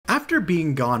after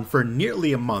being gone for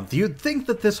nearly a month, you'd think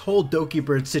that this whole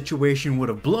Dokibird situation would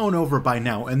have blown over by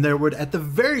now, and there would, at the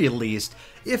very least,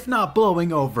 if not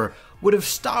blowing over, would have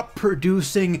stopped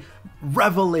producing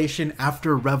revelation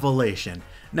after revelation.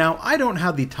 Now, I don't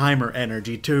have the time or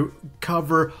energy to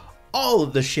cover all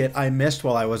of the shit I missed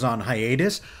while I was on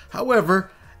hiatus.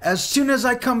 However, as soon as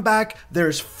I come back,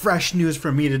 there's fresh news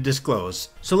for me to disclose.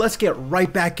 So let's get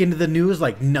right back into the news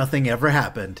like nothing ever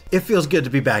happened. It feels good to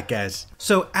be back, guys.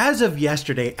 So as of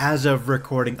yesterday, as of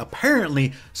recording,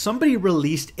 apparently somebody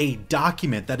released a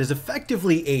document that is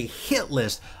effectively a hit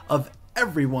list of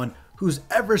everyone who's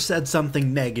ever said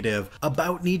something negative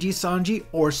about Nijisanji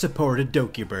or supported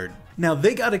Dokibird. Now,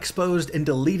 they got exposed and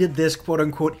deleted this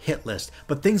quote-unquote hit list,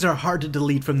 but things are hard to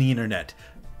delete from the internet.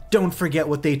 Don't forget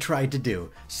what they tried to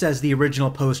do, says the original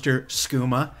poster,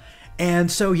 Skooma. And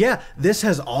so yeah, this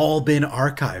has all been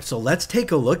archived, so let's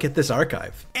take a look at this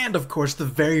archive. And of course, the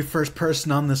very first person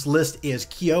on this list is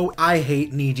Kyo. I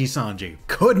hate Nijisanji.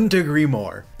 Couldn't agree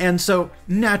more. And so,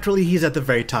 naturally, he's at the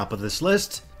very top of this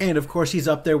list. And of course, he's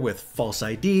up there with False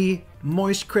ID,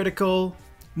 Moist Critical,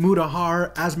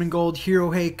 Mutahar, Asmongold,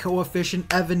 Hirohei, Koefficient,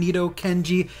 Evanito,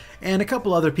 Kenji, and a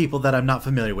couple other people that I'm not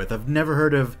familiar with. I've never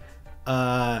heard of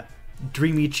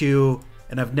Dreamy Chew,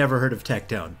 and I've never heard of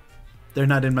Tectone. They're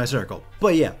not in my circle.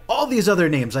 But yeah, all these other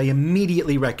names I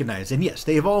immediately recognize, and yes,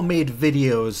 they've all made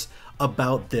videos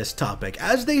about this topic,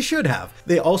 as they should have.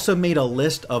 They also made a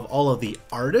list of all of the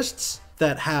artists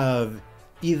that have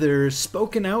either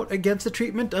spoken out against the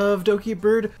treatment of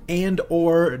Dokibird and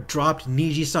or dropped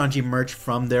Nijisanji merch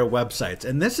from their websites,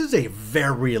 and this is a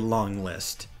very long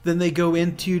list. Then they go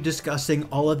into discussing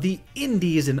all of the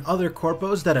indies and other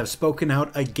corpos that have spoken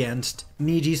out against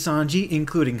Nijisanji,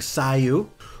 including Sayu,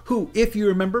 who, if you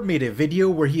remember, made a video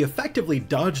where he effectively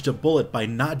dodged a bullet by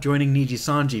not joining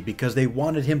Nijisanji because they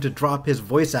wanted him to drop his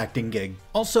voice acting gig.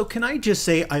 Also, can I just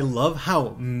say I love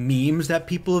how memes that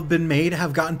people have been made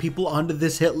have gotten people onto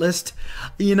this hit list?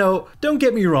 You know, don't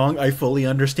get me wrong, I fully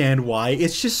understand why.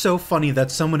 It's just so funny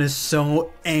that someone is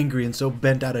so angry and so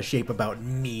bent out of shape about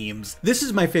memes. This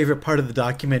is my favorite part of the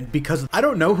document because I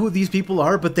don't know who these people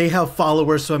are, but they have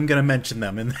followers, so I'm gonna mention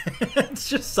them, and it's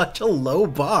just such a low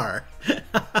bar.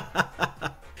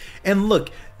 And look,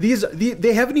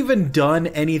 they haven't even done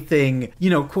anything,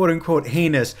 you know, quote-unquote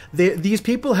heinous. These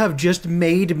people have just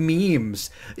made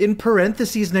memes. In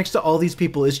parentheses next to all these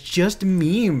people, it's just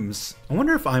memes. I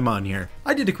wonder if I'm on here.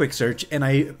 I did a quick search and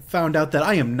I found out that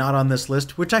I am not on this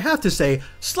list, which I have to say,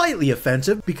 slightly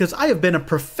offensive, because I have been a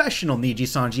professional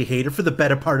Nijisanji hater for the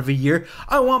better part of a year.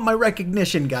 I want my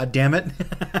recognition, goddammit.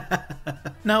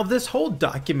 Now, this whole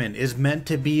document is meant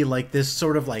to be like this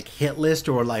sort of like hit list,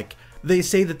 or like they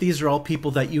say that these are all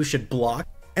people that you should block.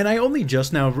 And I only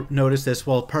just now noticed this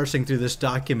while parsing through this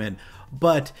document,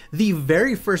 but the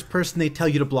very first person they tell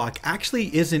you to block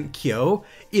actually isn't Kyo,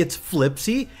 it's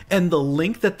Flipsy, and the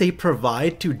link that they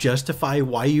provide to justify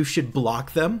why you should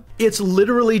block them, it's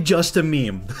literally just a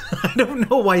meme. I don't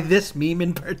know why this meme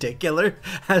in particular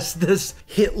has this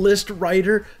hit list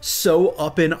writer so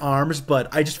up in arms,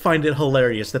 but I just find it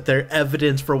hilarious that their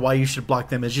evidence for why you should block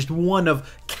them is just one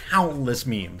of countless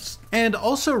memes. And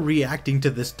also reacting to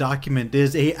this document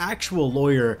is a actual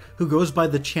lawyer who goes by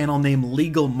the channel name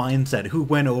Legal Mindset, who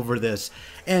went over this,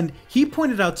 and he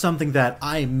pointed out something that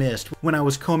I missed when I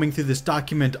was combing through this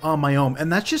document on my own,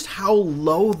 and that's just how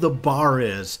low the bar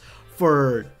is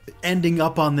for ending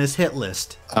up on this hit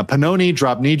list. Panoni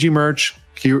dropped Niji merch,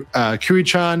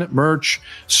 Kuri-chan merch,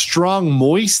 Strong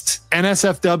Moist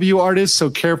NSFW artists, so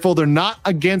careful. They're not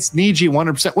against Niji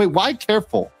 100%. Wait, why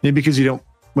careful? Maybe because you don't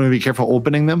want to be careful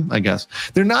opening them, I guess.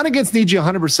 They're not against Niji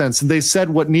 100%, so they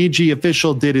said what Niji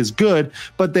official did is good,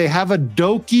 but they have a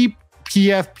Doki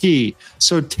PFP,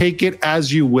 so take it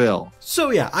as you will. So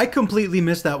yeah, I completely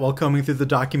missed that while combing through the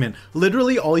document.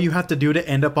 Literally all you have to do to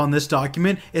end up on this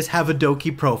document is have a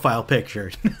Doki profile picture.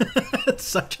 It's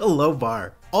such a low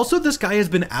bar. Also, this guy has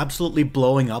been absolutely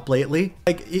blowing up lately.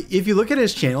 Like, if you look at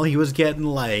his channel, he was getting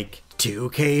like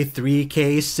 2K,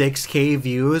 3K, 6K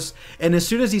views, and as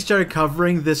soon as he started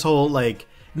covering this whole like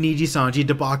Nijisanji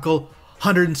debacle,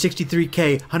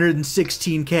 163K,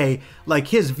 116K, like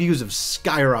his views have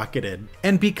skyrocketed.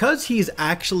 And because he's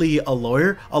actually a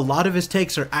lawyer, a lot of his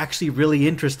takes are actually really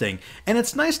interesting. And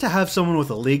it's nice to have someone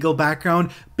with a legal background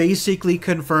basically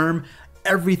confirm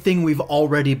everything we've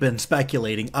already been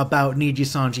speculating about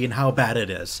Nijisanji and how bad it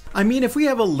is. I mean, if we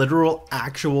have a literal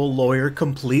actual lawyer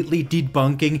completely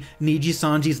debunking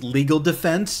Nijisanji's legal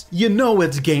defense, you know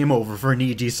it's game over for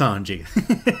Nijisanji.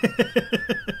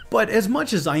 But as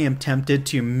much as I am tempted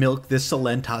to milk this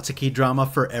Selen Tatsuki drama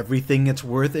for everything it's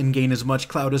worth and gain as much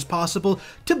clout as possible,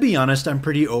 to be honest, I'm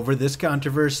pretty over this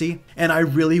controversy, and I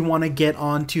really want to get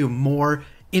on to more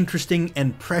interesting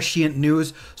and prescient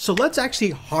news. So let's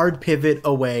actually hard pivot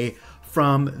away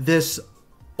from this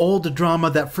old drama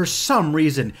that for some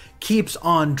reason keeps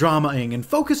on dramaing and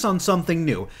focus on something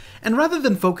new. And rather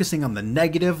than focusing on the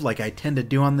negative like I tend to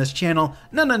do on this channel,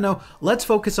 no, let's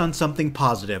focus on something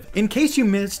positive. In case you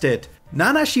missed it,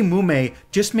 Nanashi Mumei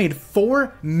just made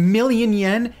 4 million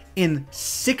yen in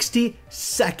 60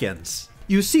 seconds.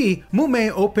 You see, Mumei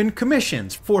opened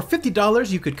commissions. For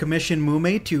 $50, you could commission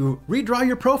Mumei to redraw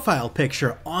your profile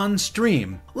picture on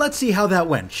stream. Let's see how that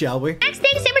went, shall we? Next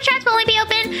thing, super chats will only be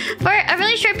open for a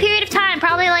really short period of time,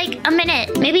 probably like a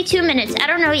minute, maybe 2 minutes. I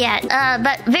don't know yet,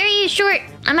 but very short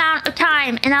amount of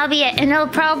time, and that'll be it. And it'll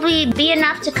probably be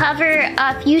enough to cover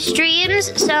a few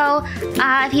streams. So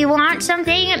if you want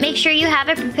something, make sure you have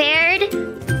it prepared.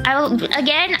 I will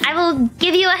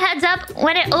give you a heads up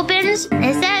when it opens.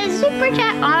 It says super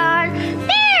chat on.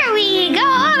 There we go.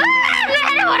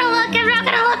 I don't want to look. I'm not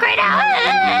gonna look right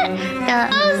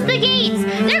now. Close the gates.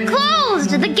 They're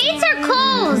closed. The gates are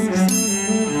closed.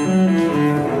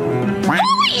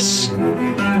 Holy sh!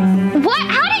 What?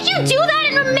 How did you do that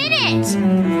in a minute?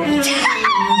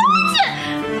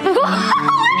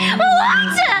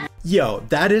 What? Yo,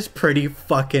 that is pretty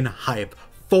fucking hype.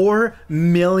 4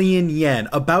 million yen,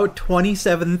 about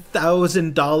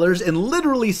 $27,000 in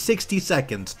literally 60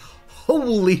 seconds.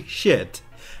 Holy shit.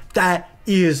 That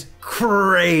is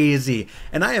crazy.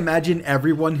 And I imagine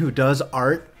everyone who does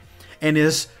art and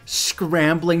is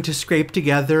scrambling to scrape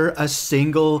together a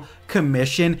single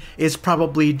commission is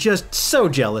probably just so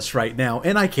jealous right now,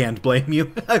 and I can't blame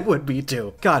you. I would be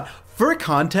too. God, for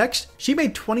context, she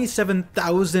made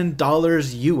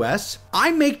 $27,000 US.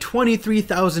 I make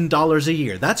 $23,000 a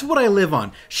year. That's what I live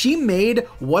on. She made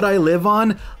what I live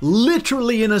on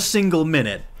literally in a single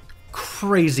minute.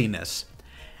 Craziness.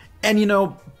 And you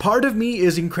know, part of me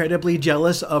is incredibly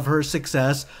jealous of her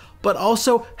success, but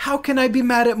also, how can I be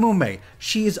mad at Mumei?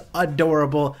 She's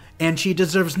adorable, and she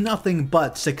deserves nothing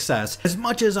but success. As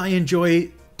much as I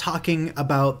enjoy talking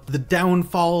about the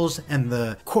downfalls and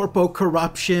the corpo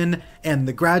corruption and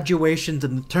the graduations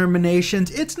and the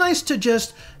terminations, it's nice to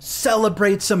just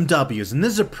celebrate some W's, and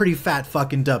this is a pretty fat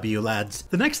fucking W, lads.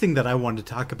 The next thing that I want to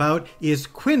talk about is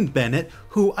Quinn Benet,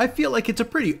 who I feel like it's a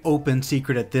pretty open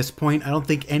secret at this point. I don't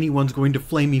think anyone's going to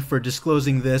flame me for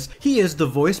disclosing this. He is the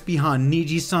voice behind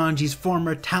Nijisanji's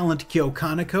former talent Kyo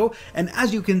Kaneko, and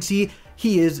as you can see,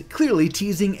 he is clearly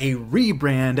teasing a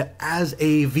rebrand as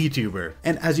a VTuber.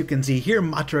 And as you can see here,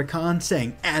 Matra-Khan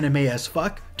saying anime as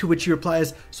fuck, to which he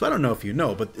replies, so I don't know if you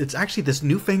know, but it's actually this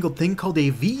newfangled thing called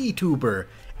a VTuber.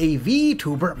 A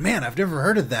VTuber? Man, I've never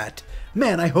heard of that.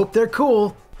 Man, I hope they're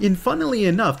cool. And funnily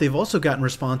enough, they've also gotten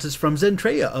responses from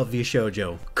Zentreya of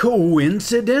VShoujo.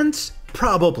 Coincidence?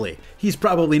 Probably. He's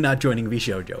probably not joining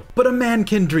VShoujo. But a man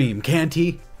can dream, can't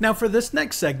he? Now for this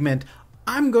next segment,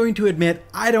 I'm going to admit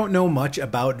I don't know much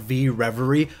about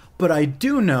VReverie, but I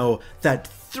do know that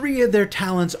 3 of their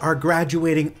talents are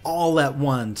graduating all at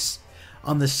once.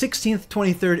 On the 16th,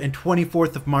 23rd, and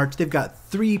 24th of March, they've got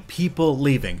 3 people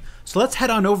leaving. So let's head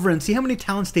on over and see how many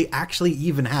talents they actually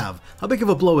even have. How big of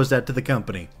a blow is that to the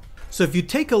company? So if you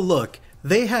take a look,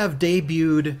 they have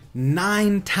debuted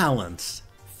 9 talents,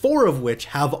 4 of which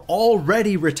have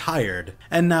already retired.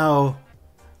 And now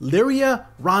Lyria,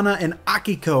 Rana, and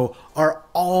Akiko are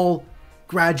all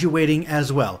graduating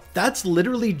as well. That's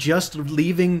literally just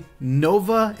leaving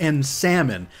Nova and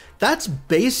Salmon. That's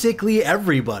basically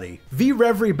everybody.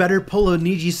 VReverie better pull a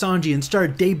Nijisanji and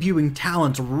start debuting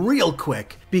talents real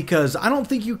quick, because I don't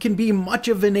think you can be much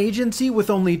of an agency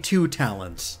with only 2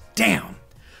 talents. Damn.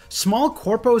 Small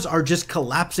corpos are just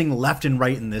collapsing left and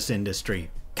right in this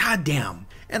industry. God damn.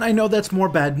 And I know that's more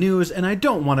bad news, and I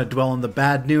don't want to dwell on the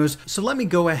bad news, so let me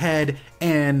go ahead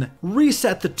and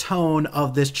reset the tone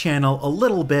of this channel a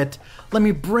little bit. Let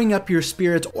me bring up your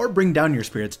spirits, or bring down your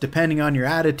spirits, depending on your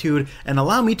attitude, and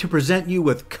allow me to present you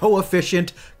with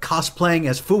Koefficient cosplaying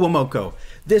as Fuwamoko.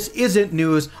 This isn't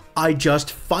news, I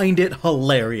just find it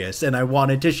hilarious, and I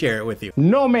wanted to share it with you.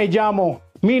 No me llamo,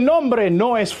 mi nombre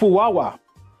no es Fuwawa,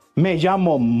 me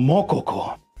llamo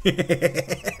Mokoko.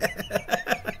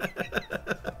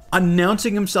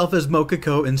 Announcing himself as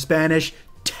Mokoko in Spanish,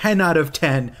 10 out of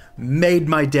 10, made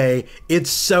my day. It's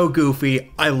so goofy,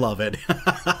 I love it.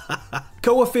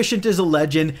 Koefficient is a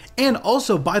legend, and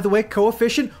also, by the way,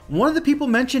 Koefficient, one of the people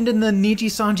mentioned in the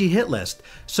Nijisanji hit list.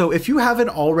 So if you haven't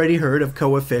already heard of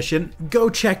Koefficient, go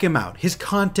check him out. His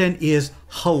content is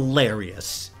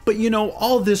hilarious. But But you know,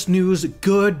 all this news,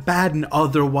 good, bad, and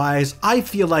otherwise, I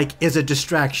feel like is a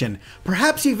distraction,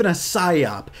 perhaps even a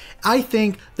psyop. I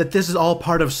think that this is all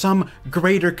part of some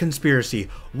greater conspiracy.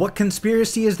 What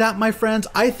conspiracy is that, my friends?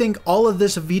 I think all of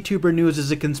this VTuber news is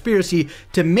a conspiracy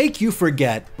to make you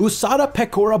forget Usada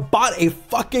PEKORA bought a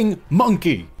fucking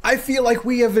monkey. I feel like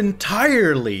we have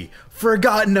entirely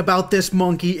forgotten about this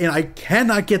monkey, and I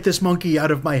cannot get this monkey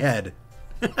out of my head.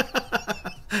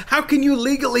 How can you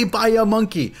legally buy a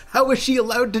monkey? How is she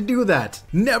allowed to do that?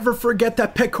 Never forget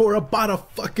that PEKORA bought a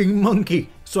fucking monkey.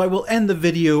 So I will end the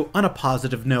video on a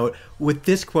positive note with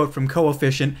this quote from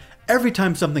Koefficient. Every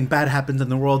time something bad happens in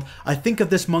the world, I think of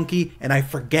this monkey and I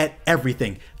forget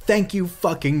everything. Thank you,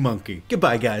 fucking monkey.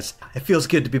 Goodbye, guys. It feels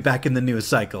good to be back in the news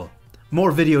cycle.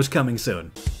 More videos coming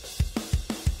soon.